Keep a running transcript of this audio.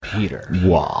Peter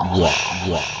Walsh.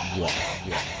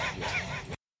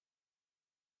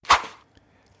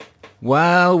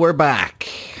 Well, we're back.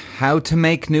 How to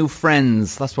make new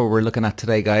friends. That's what we're looking at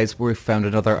today, guys. We found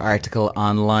another article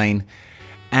online.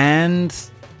 And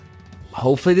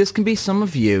hopefully this can be some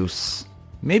of use.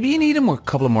 Maybe you need a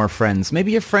couple of more friends.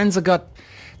 Maybe your friends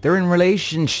they're in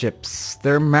relationships.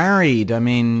 They're married. I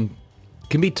mean, it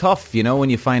can be tough, when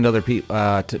you find other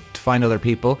people, to find other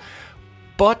people.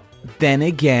 But then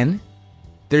again,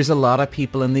 there's a lot of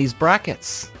people in these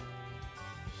brackets.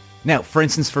 Now, for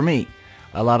instance, for me,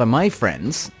 a lot of my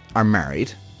friends are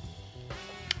married.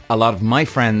 A lot of my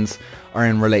friends are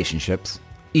in relationships,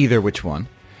 either which one.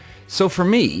 So for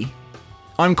me,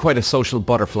 I'm quite a social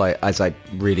butterfly, as I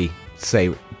really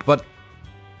say. But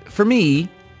for me,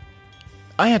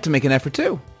 I had to make an effort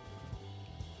too.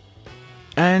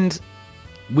 And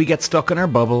we get stuck in our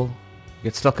bubble,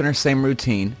 get stuck in our same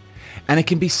routine. And it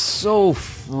can be so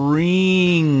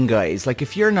freeing, guys. Like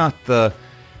if you're not I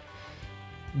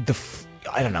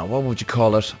don't know, what would you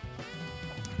call it?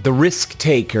 The risk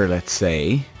taker, let's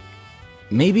say.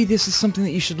 Maybe this is something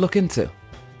that you should look into.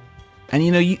 And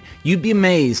you'd be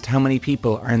amazed how many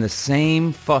people are in the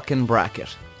same fucking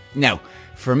bracket. Now,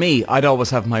 for me, I'd always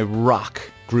have my rock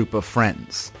group of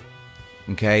friends.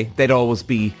 Okay? They'd always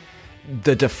be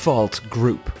the default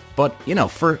group. But,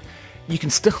 you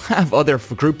can still have other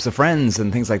groups of friends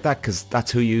and things like that, because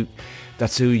that's who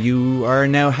you are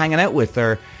now hanging out with,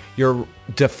 or your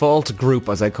default group,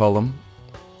 as I call them.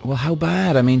 Well, how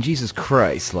bad? I mean, Jesus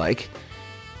Christ,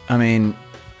 you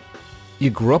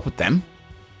grew up with them.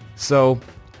 So,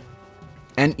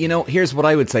 and here's what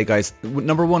I would say, guys.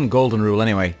 Number one golden rule,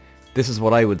 anyway. This is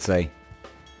what I would say.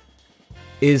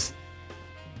 Is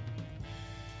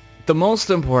the most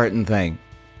important thing.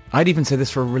 I'd even say this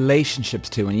for relationships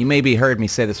too, and you maybe heard me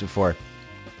say this before.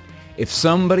 If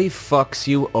somebody fucks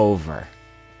you over,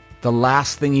 the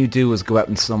last thing you do is go out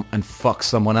and fuck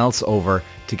someone else over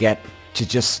to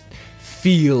just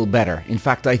feel better. In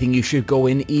fact, I think you should go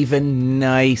in even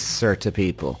nicer to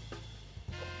people.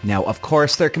 Now, of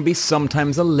course, there can be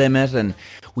sometimes a limit, and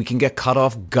we can get caught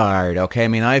off guard, okay? I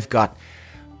mean, I've got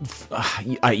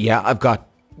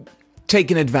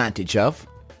taken advantage of,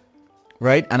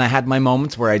 right? And I had my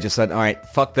moments where I just said, all right,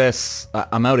 fuck this,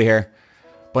 I'm out of here.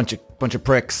 Bunch of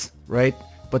pricks, right?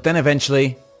 But then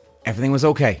eventually, everything was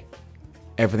okay.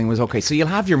 Everything was okay. So you'll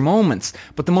have your moments,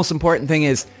 but the most important thing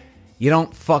is, you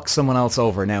don't fuck someone else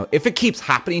over. Now, if it keeps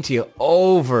happening to you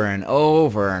over and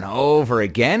over and over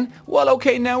again, well,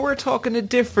 okay, now we're talking a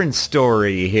different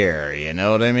story here, you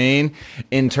know what I mean?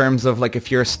 In terms of, like, if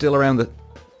you're still around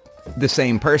the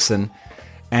same person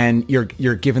and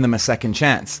you're giving them a second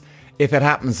chance. If it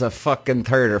happens a fucking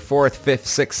third or fourth, fifth,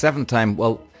 sixth, seventh time,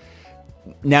 well,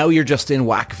 now you're just in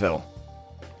Whackville.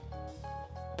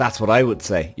 That's what I would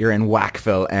say. You're in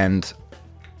Whackville, and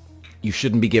you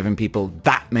shouldn't be giving people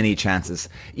that many chances,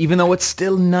 even though it's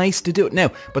still nice to do it now.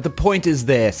 But the point is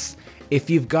this: if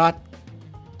you're trying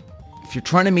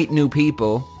to meet new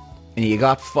people and you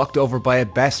got fucked over by a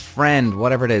best friend,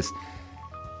 whatever it is,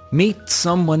 meet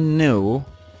someone new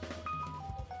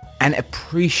and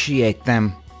appreciate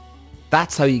them.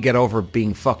 That's how you get over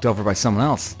being fucked over by someone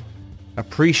else.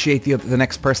 Appreciate the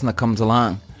next person that comes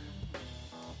along.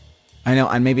 I know,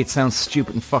 and maybe it sounds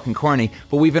stupid and fucking corny,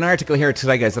 but we've an article here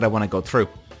today, guys, that I want to go through.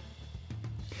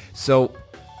 So,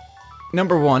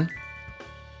 number one,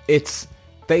 get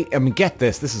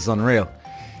this is unreal.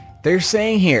 They're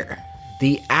saying here,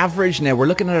 the average, now we're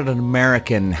looking at an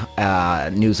American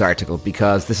news article,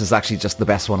 because this is actually just the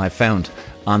best one I've found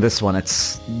on this one. It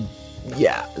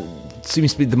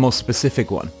seems to be the most specific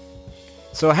one.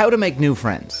 So, how to make new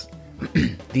friends.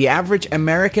 The average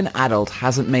American adult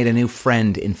hasn't made a new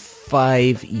friend in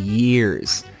 5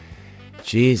 years.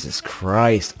 Jesus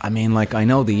Christ. I mean, like, I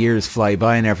know the years fly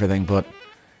by and everything, but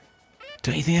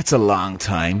don't you think that's a long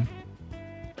time?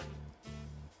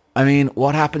 I mean,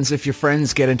 what happens if your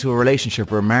friends get into a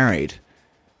relationship or are married?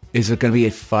 Is it going to be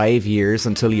 5 years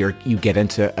until you get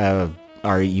into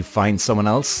or you find someone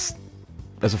else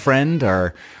as a friend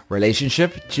or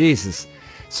relationship? Jesus.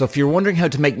 So if you're wondering how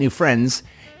to make new friends,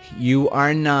 you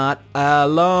are not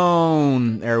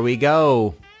alone. There we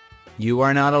go. You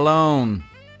are not alone.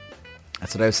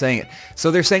 That's what I was saying.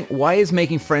 So they're saying, why is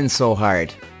making friends so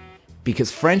hard? Because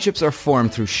friendships are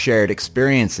formed through shared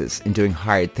experiences in doing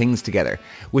hard things together,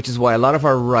 which is why a lot of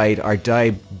our ride or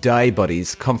die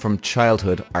buddies come from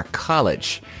childhood or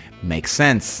college. Makes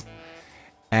sense.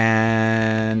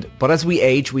 But as we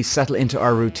age, we settle into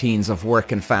our routines of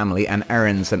work and family and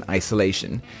errands and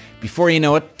isolation. Before you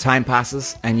know it, time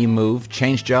passes and you move,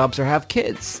 change jobs or have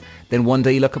kids. Then one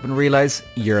day you look up and realize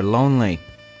you're lonely.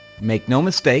 Make no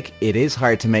mistake, it is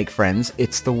hard to make friends.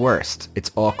 It's the worst.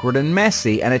 It's awkward and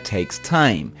messy, and it takes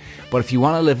time. But if you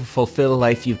want to live a fulfilled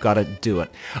life, you've got to do it.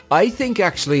 I think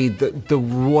actually the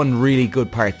one really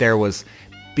good part there was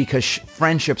because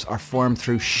friendships are formed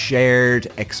through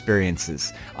shared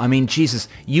experiences. I mean, Jesus,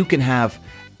 you can have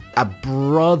a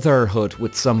brotherhood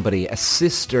with somebody, a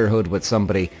sisterhood with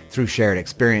somebody through shared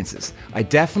experiences. I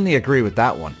definitely agree with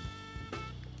that one.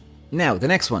 Now, the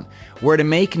next one, where to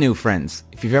make new friends.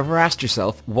 If you've ever asked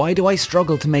yourself, why do I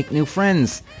struggle to make new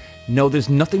friends? No, there's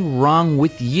nothing wrong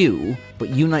with you, but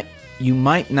you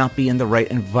might not be in the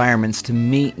right environments to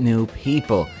meet new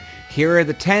people. Here are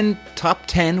the top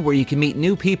 10 where you can meet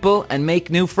new people and make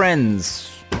new friends.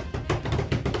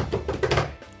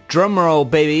 Drum roll,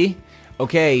 baby.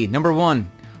 Okay, number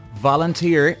 1,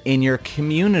 volunteer in your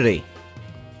community.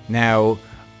 Now,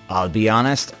 I'll be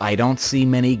honest, I don't see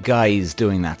many guys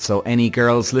doing that. So any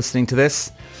girls listening to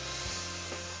this,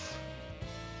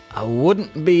 I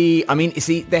mean, you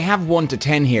see, they have 1 to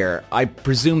 10 here. I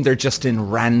presume they're just in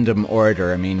random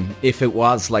order. I mean, if it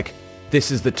was like, this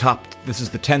is the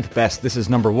 10th best, this is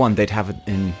number 1, they'd have it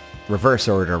in reverse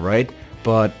order, right?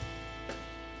 But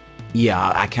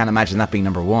yeah, I can't imagine that being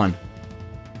number 1.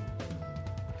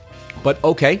 But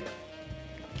okay,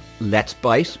 let's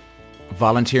bite.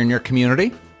 Volunteer in your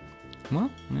community. Well,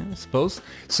 yeah, I suppose.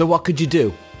 So what could you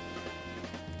do?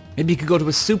 Maybe you could go to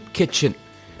a soup kitchen.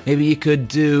 Maybe you could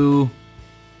do...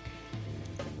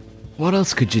 What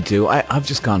else could you do? I've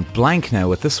just gone blank now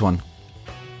with this one.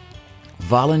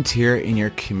 Volunteer in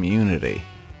your community.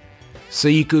 So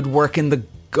you could work in the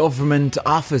government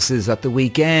offices at the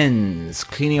weekends,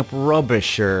 cleaning up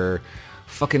rubbish, or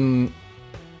fucking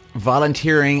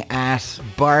volunteering at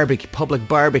public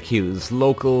barbecues,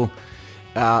 local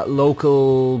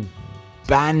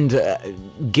band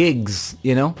gigs,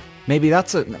 you know. Maybe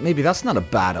that's not a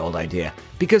bad old idea,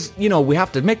 because, you know, we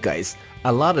have to admit, guys,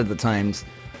 a lot of the times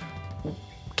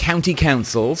county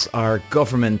councils or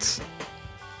government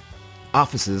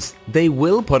offices, they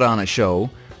will put on a show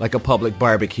like a public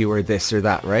barbecue or this or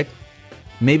that, right?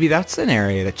 Maybe that's an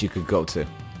area that you could go to.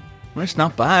 Well, it's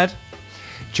not bad.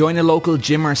 Join a local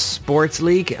gym or sports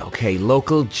league. Okay,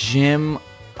 local gym.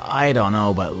 I don't know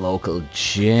about local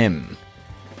gym.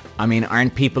 I mean,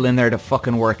 aren't people in there to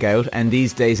fucking work out? And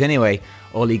these days anyway,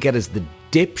 all you get is the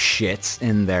dipshits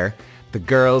in there. The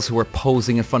girls who are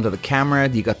posing in front of the camera.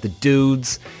 You got the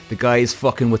dudes. The guys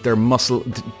fucking with their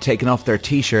taking off their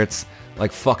t-shirts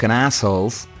like fucking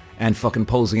assholes and fucking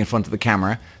posing in front of the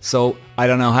camera. So I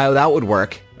don't know how that would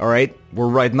work. All right, we're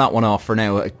writing that one off for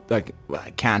now.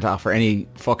 I can't offer any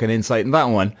fucking insight in that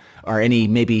one, or any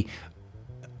maybe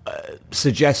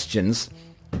suggestions.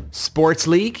 Sports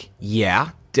league,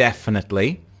 yeah,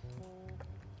 definitely.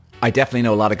 I definitely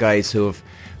know a lot of guys who've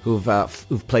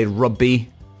played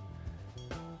rugby,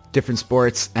 different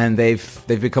sports, and they've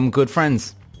become good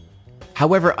friends.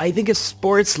 However, I think a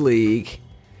sports league,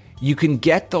 you can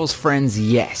get those friends,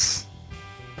 yes,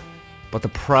 but the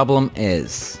problem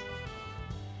is,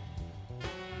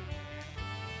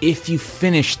 if you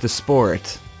finish the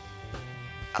sport,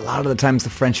 a lot of the times the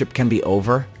friendship can be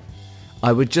over.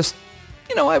 I would just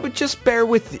bear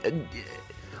with...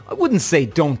 I wouldn't say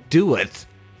don't do it,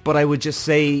 but I would just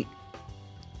say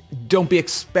don't be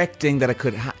expecting that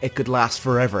it could last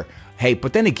forever. Hey,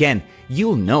 but then again,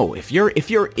 you'll know if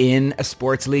you're in a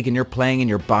sports league and you're playing and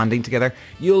you're bonding together,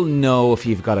 you'll know if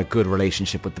you've got a good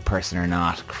relationship with the person or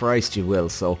not. Christ, you will.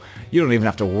 So you don't even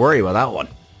have to worry about that one.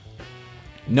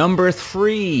 Number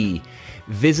 3,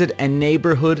 visit a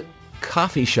neighborhood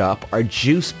coffee shop or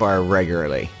juice bar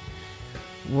regularly.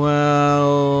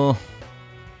 Well,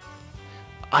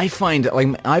 I find,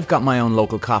 like, I've got my own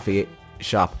local coffee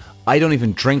shop. I don't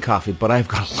even drink coffee, but I've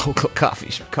got a local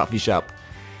coffee shop.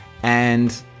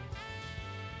 And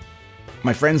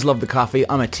my friends love the coffee.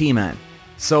 I'm a tea man.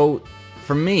 So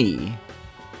for me,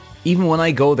 even when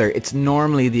I go there, it's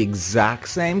normally the exact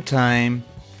same time.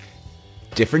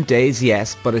 Different days,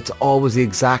 yes, but it's always the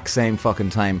exact same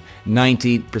fucking time,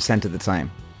 90% of the time.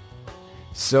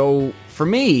 So for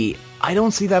me, I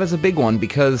don't see that as a big one,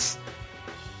 because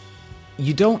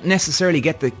you don't necessarily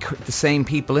get the same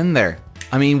people in there.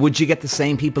 I mean, would you get the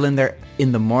same people in there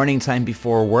in the morning time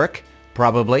before work?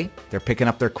 Probably. They're picking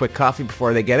up their quick coffee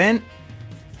before they get in.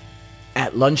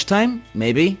 At lunchtime?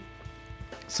 Maybe.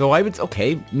 So I would,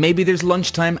 okay, maybe there's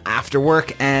lunchtime after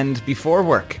work and before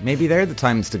work. Maybe they're the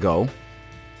times to go.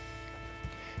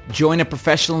 Join a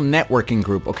professional networking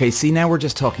group. Okay, see, now we're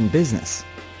just talking business.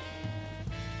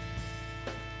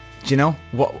 Do you know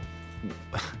what?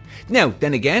 Now,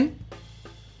 then again,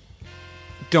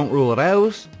 don't rule it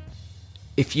out.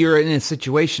 If you're in a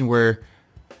situation where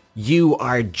You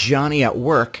are Johnny at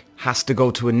work, has to go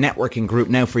to a networking group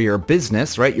now for your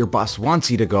business, right? Your boss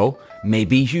wants you to go.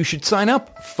 Maybe you should sign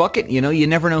up. Fuck it. You know, you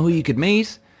never know who you could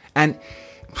meet. And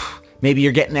maybe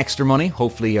you're getting extra money.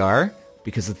 Hopefully you are,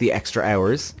 because of the extra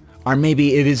hours. Or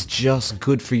maybe it is just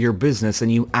good for your business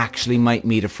and you actually might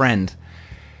meet a friend.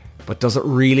 But does it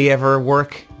really ever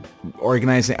work?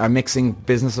 Organizing or mixing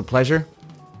business with pleasure?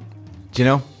 Do you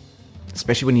know?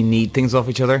 Especially when you need things off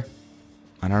each other.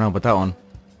 I don't know about that one.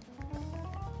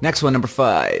 Next one, number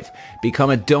 5. Become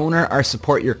a donor or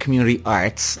support your community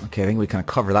arts. Okay, I think we kind of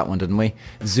covered that one, didn't we?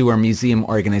 Zoo or museum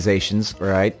organizations,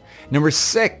 right? Number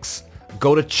 6,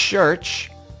 go to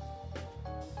church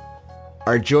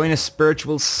or join a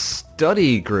spiritual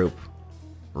study group.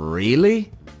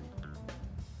 Really?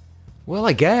 Well,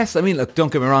 I guess. I mean, look,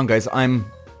 don't get me wrong, guys. I'm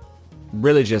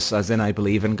religious, as in I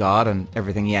believe in God and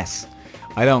everything, yes.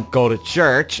 I don't go to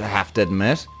church, I have to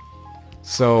admit.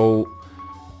 So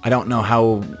I don't know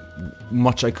how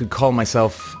much I could call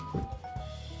myself,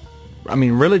 I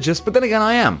mean, religious, but then again,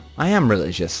 I am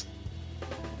religious.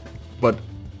 But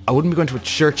I wouldn't be going to a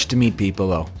church to meet people,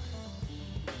 though.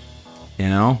 You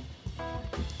know?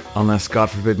 Unless, God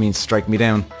forbid, means strike me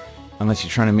down. Unless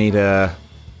you're trying to meet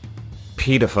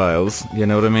pedophiles, you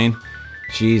know what I mean?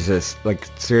 Jesus, like,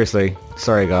 seriously.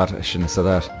 Sorry, God, I shouldn't have said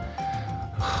that.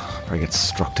 I get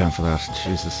struck down for that.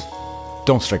 Jesus.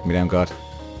 Don't strike me down, God.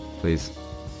 Please.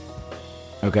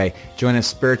 Okay, join a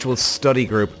spiritual study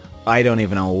group. I don't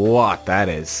even know what that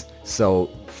is. So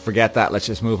forget that. Let's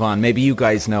just move on. Maybe you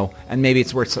guys know, and maybe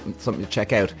it's worth something to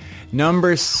check out.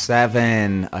 Number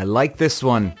 7. I like this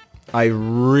one. I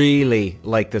really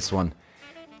like this one.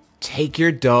 Take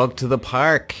your dog to the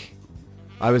park.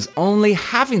 I was only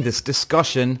having this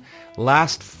discussion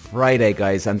last Friday,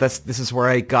 guys, and this is where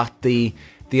I got the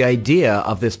idea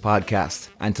of this podcast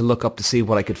and to look up to see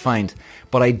what I could find.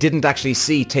 But I didn't actually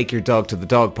see take your dog to the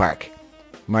dog park.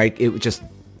 Right? It just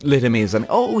lit in me as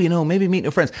oh, you know, maybe meet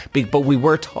new friends. But we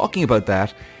were talking about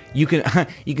that. You can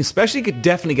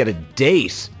definitely get a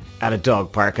date at a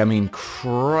dog park. I mean,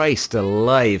 Christ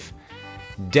alive.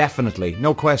 Definitely.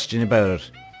 No question about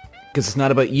it. Because it's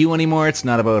not about you anymore. It's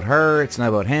not about her. It's not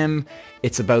about him.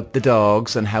 It's about the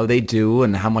dogs and how they do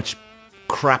and how much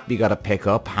crap you gotta pick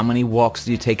up. How many walks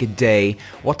do you take a day?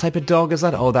 What type of dog is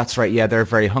that? Oh, that's right. Yeah, they're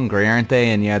very hungry, aren't they?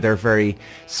 And yeah, they're very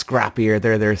scrappy, or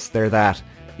they're that.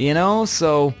 You know,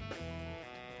 so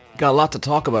got a lot to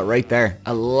talk about right there.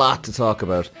 A lot to talk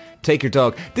about. Take your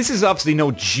dog. This is obviously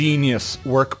no genius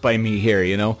work by me here,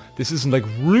 you know? This isn't like,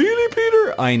 really,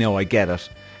 Peter? I know, I get it.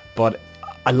 But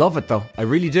I love it, though. I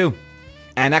really do.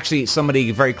 And actually,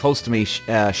 somebody very close to me,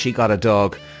 she got a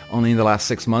dog only in the last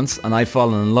 6 months, and I've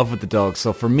fallen in love with the dog.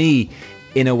 So for me,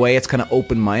 in a way, it's kind of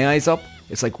opened my eyes up.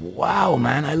 It's like, wow,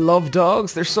 man, I love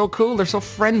dogs. They're so cool. They're so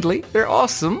friendly. They're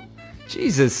awesome.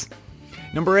 Jesus.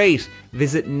 Number 8,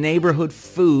 visit neighborhood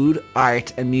food,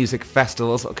 art, and music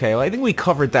festivals. Okay, well, I think we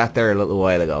covered that there a little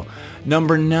while ago.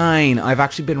 Number 9, I've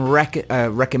actually been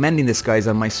recommending this, guys,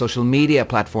 on my social media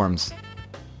platforms.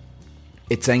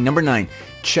 It's saying, number 9,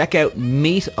 check out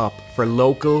Meetup for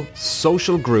local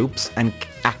social groups and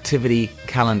activity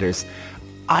calendars.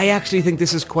 I actually think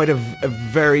this is quite a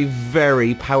very,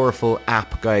 very powerful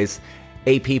app, guys.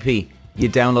 App. You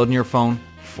download on your phone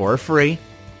for free.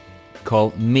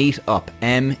 Called Meetup.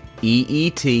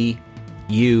 MEETUP.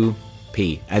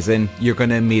 As in, you're going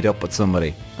to meet up with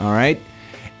somebody. All right?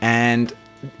 And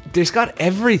there's got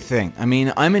everything. I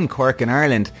mean, I'm in Cork in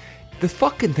Ireland. The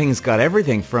fucking thing's got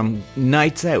everything from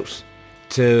nights out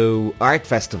to art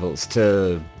festivals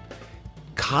to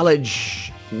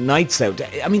college nights out.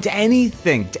 I mean, to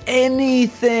anything.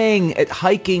 At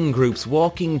hiking groups,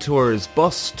 walking tours,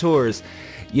 bus tours.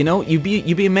 You know, you'd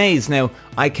be amazed. Now,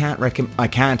 I can't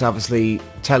obviously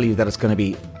tell you that it's going to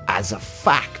be as a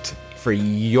fact for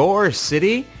your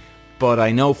city, but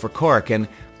I know for Cork, and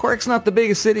Cork's not the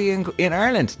biggest city in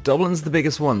Ireland. Dublin's the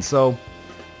biggest one, so.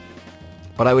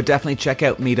 But I would definitely check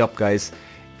out Meetup, guys.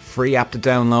 Free app to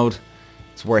download.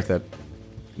 It's worth it.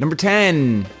 Number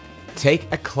 10. Take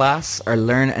a class or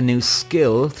learn a new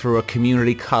skill through a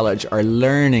community college or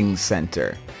learning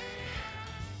centre.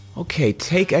 Okay,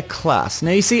 take a class.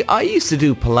 Now, you see, I used to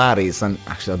do Pilates, and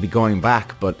actually I'll be going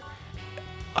back, but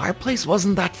our place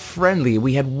wasn't that friendly.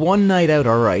 We had one night out,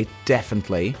 alright,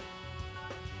 definitely.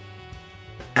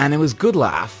 And it was good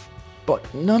laugh,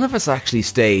 but none of us actually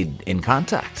stayed in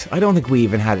contact. I don't think we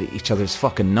even had each other's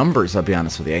fucking numbers, I'll be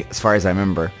honest with you, as far as I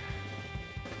remember.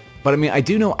 But I mean, I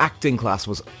do know acting class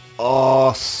was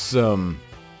awesome.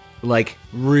 Like,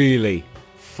 really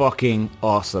fucking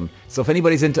awesome. So if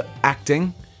anybody's into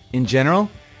acting in general,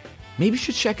 maybe you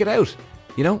should check it out,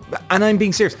 you know? And I'm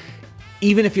being serious.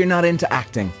 Even if you're not into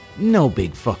acting, no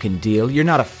big fucking deal. You're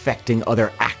not affecting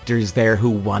other actors there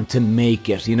who want to make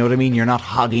it. You know what I mean? You're not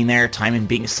hogging their time and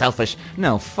being selfish.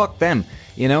 No, fuck them,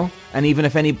 you know? And even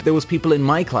if there was people in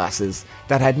my classes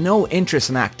that had no interest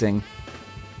in acting,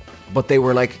 but they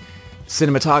were like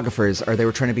cinematographers or they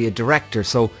were trying to be a director,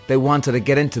 so they wanted to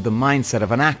get into the mindset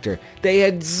of an actor. They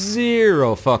had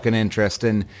zero fucking interest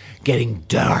in getting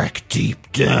dark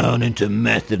deep down into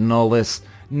method and all this.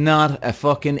 Not a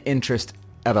fucking interest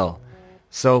at all.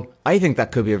 So I think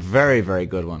that could be a very, very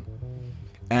good one.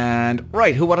 And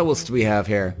right, what else do we have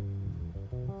here?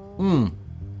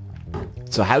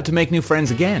 So how to make new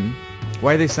friends again?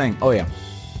 Why are they saying? Oh yeah.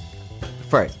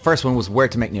 First one was where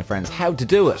to make new friends. How to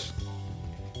do it.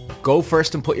 Go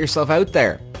first and put yourself out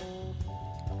there.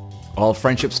 All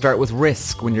friendships start with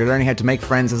risk. When you're learning how to make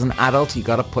friends as an adult, you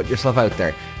gotta put yourself out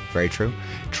there. Very true.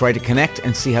 Try to connect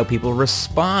and see how people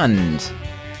respond.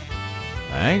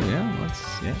 Right? Yeah.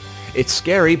 It's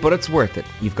scary, but it's worth it.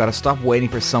 You've got to stop waiting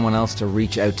for someone else to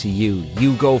reach out to you.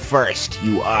 You go first.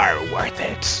 You are worth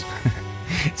it.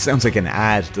 It sounds like an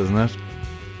ad, doesn't it?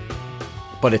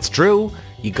 But it's true.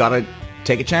 You got to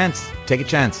take a chance. Take a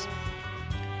chance.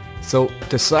 So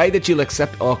decide that you'll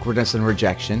accept awkwardness and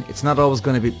rejection. It's not always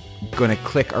going to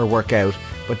click or work out,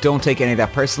 but don't take any of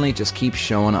that personally. Just keep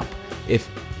showing up.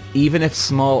 Even if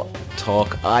small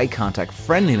talk, eye contact,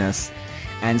 friendliness,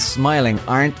 and smiling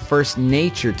aren't first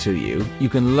nature to you, you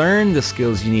can learn the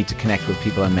skills you need to connect with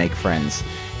people and make friends.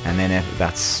 And then if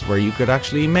that's where you could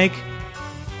actually make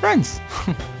friends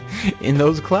in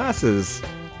those classes.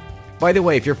 By the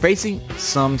way, if you're facing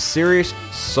some serious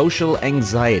social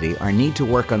anxiety or need to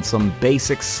work on some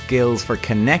basic skills for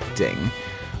connecting,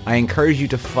 I encourage you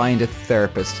to find a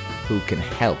therapist who can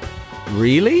help.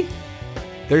 Really?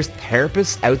 There's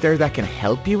therapists out there that can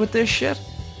help you with this shit?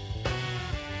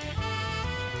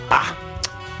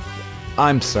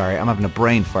 I'm sorry, I'm having a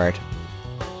brain fart.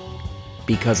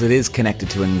 Because it is connected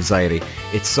to anxiety.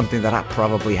 It's something that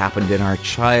probably happened in our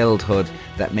childhood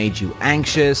that made you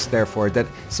anxious,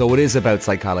 so it is about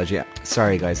psychology.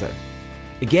 Sorry guys,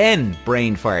 again,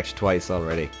 brain fart twice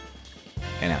already.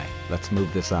 Anyway, let's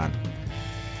move this on.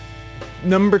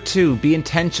 Number 2, be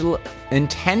intentional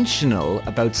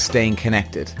about staying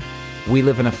connected. We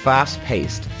live in a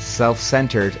fast-paced,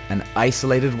 self-centered and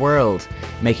isolated world.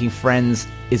 Making friends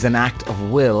is an act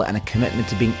of will and a commitment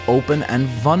to being open and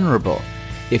vulnerable.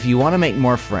 If you want to make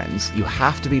more friends, you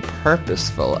have to be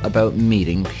purposeful about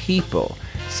meeting people,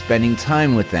 spending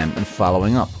time with them and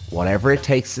following up, whatever it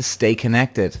takes to stay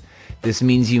connected. This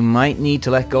means you might need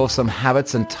to let go of some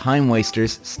habits and time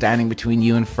wasters standing between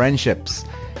you and friendships.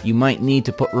 You might need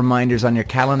to put reminders on your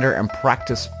calendar and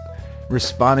practice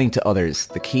responding to others.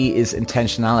 The key is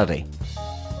intentionality.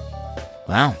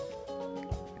 Wow.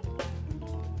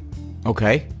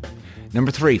 Okay. Number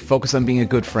 3, focus on being a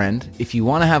good friend. If you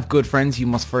want to have good friends, you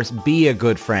must first be a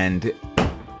good friend.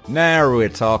 Now we're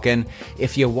talking.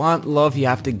 If you want love, you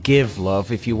have to give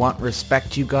love. If you want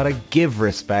respect, you gotta give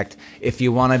respect. If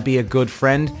you want to be a good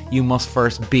friend, you must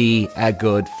first be a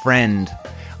good friend.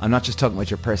 I'm not just talking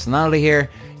about your personality here.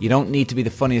 You don't need to be the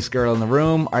funniest girl in the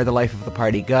room or the life of the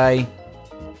party guy.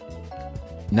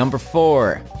 Number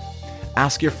 4,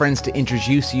 ask your friends to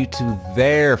introduce you to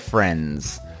their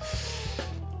friends.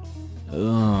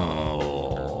 Oh.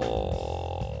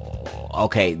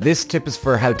 Okay, this tip is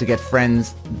for how to get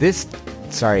friends. This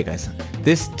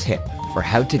tip for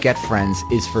how to get friends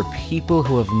is for people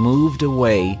who have moved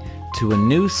away to a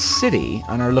new city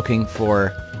and are looking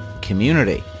for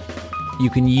community. You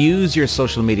can use your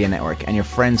social media network and your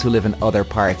friends who live in other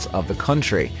parts of the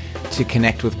country to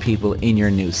connect with people in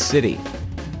your new city.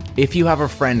 If you have a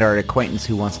friend or an acquaintance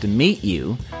who wants to meet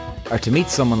you, or to meet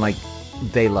someone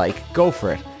they like, go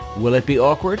for it. Will it be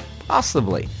awkward?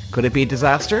 Possibly. Could it be a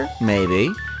disaster?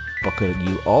 Maybe. But could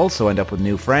you also end up with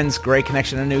new friends, great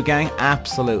connection, and a new gang?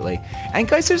 Absolutely. And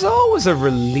guys, there's always a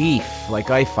relief,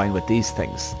 I find with these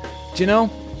things. Do you know?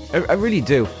 I really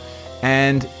do.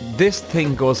 And this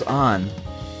thing goes on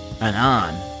and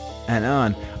on and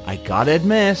on. I gotta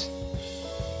admit,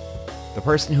 the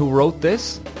person who wrote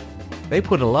this, they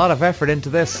put a lot of effort into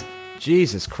this.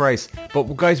 Jesus Christ. But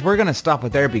guys, we're gonna stop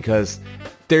it there because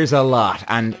there's a lot,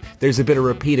 and there's a bit of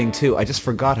repeating too. I just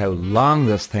forgot how long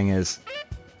this thing is.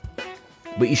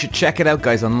 But you should check it out,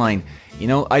 guys, online. You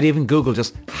know, I'd even Google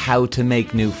just how to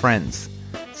make new friends.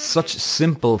 Such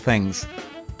simple things.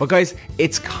 But guys,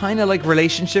 it's kind of like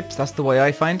relationships. That's the way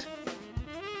I find.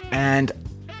 And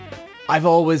I've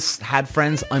always had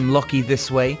friends. I'm lucky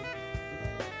this way.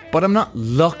 But I'm not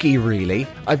lucky, really.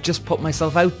 I've just put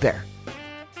myself out there.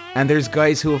 And there's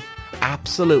guys who have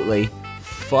absolutely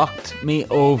fucked me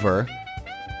over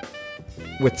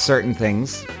with certain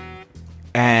things,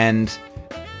 and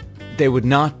they would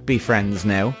not be friends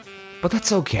now. But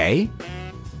that's okay.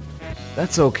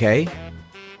 That's okay.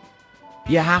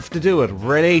 You have to do it.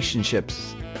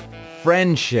 Relationships,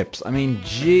 friendships. I mean,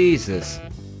 Jesus.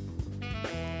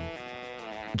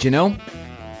 Do you know?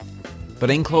 But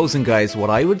in closing, guys, what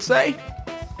I would say,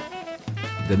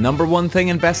 the number one thing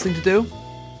and best thing to do,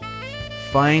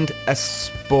 find a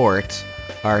sport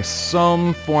or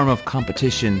some form of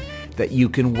competition that you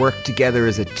can work together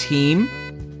as a team,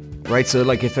 right? So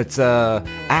like if it's a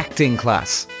acting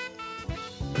class,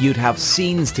 you'd have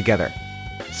scenes together.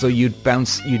 So you'd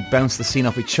bounce the scene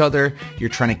off each other. You're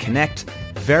trying to connect.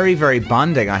 Very, very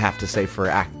bonding, I have to say,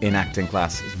 in acting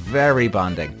class. It's very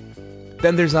bonding.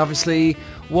 Then there's obviously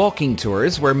walking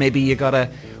tours where maybe you gotta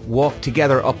walk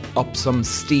together up some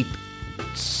steep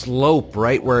slope,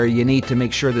 right, where you need to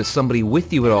make sure there's somebody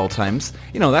with you at all times.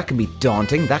 You know, that can be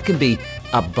daunting. That can be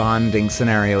a bonding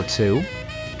scenario too.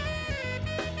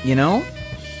 You know?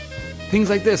 Things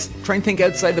like this. Try and think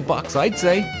outside the box, I'd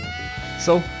say.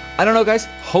 So, I don't know, guys.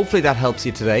 Hopefully that helps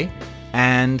you today.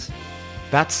 And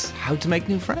that's how to make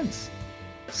new friends.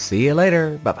 See you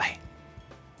later. Bye-bye.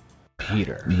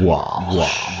 Peter. Wow.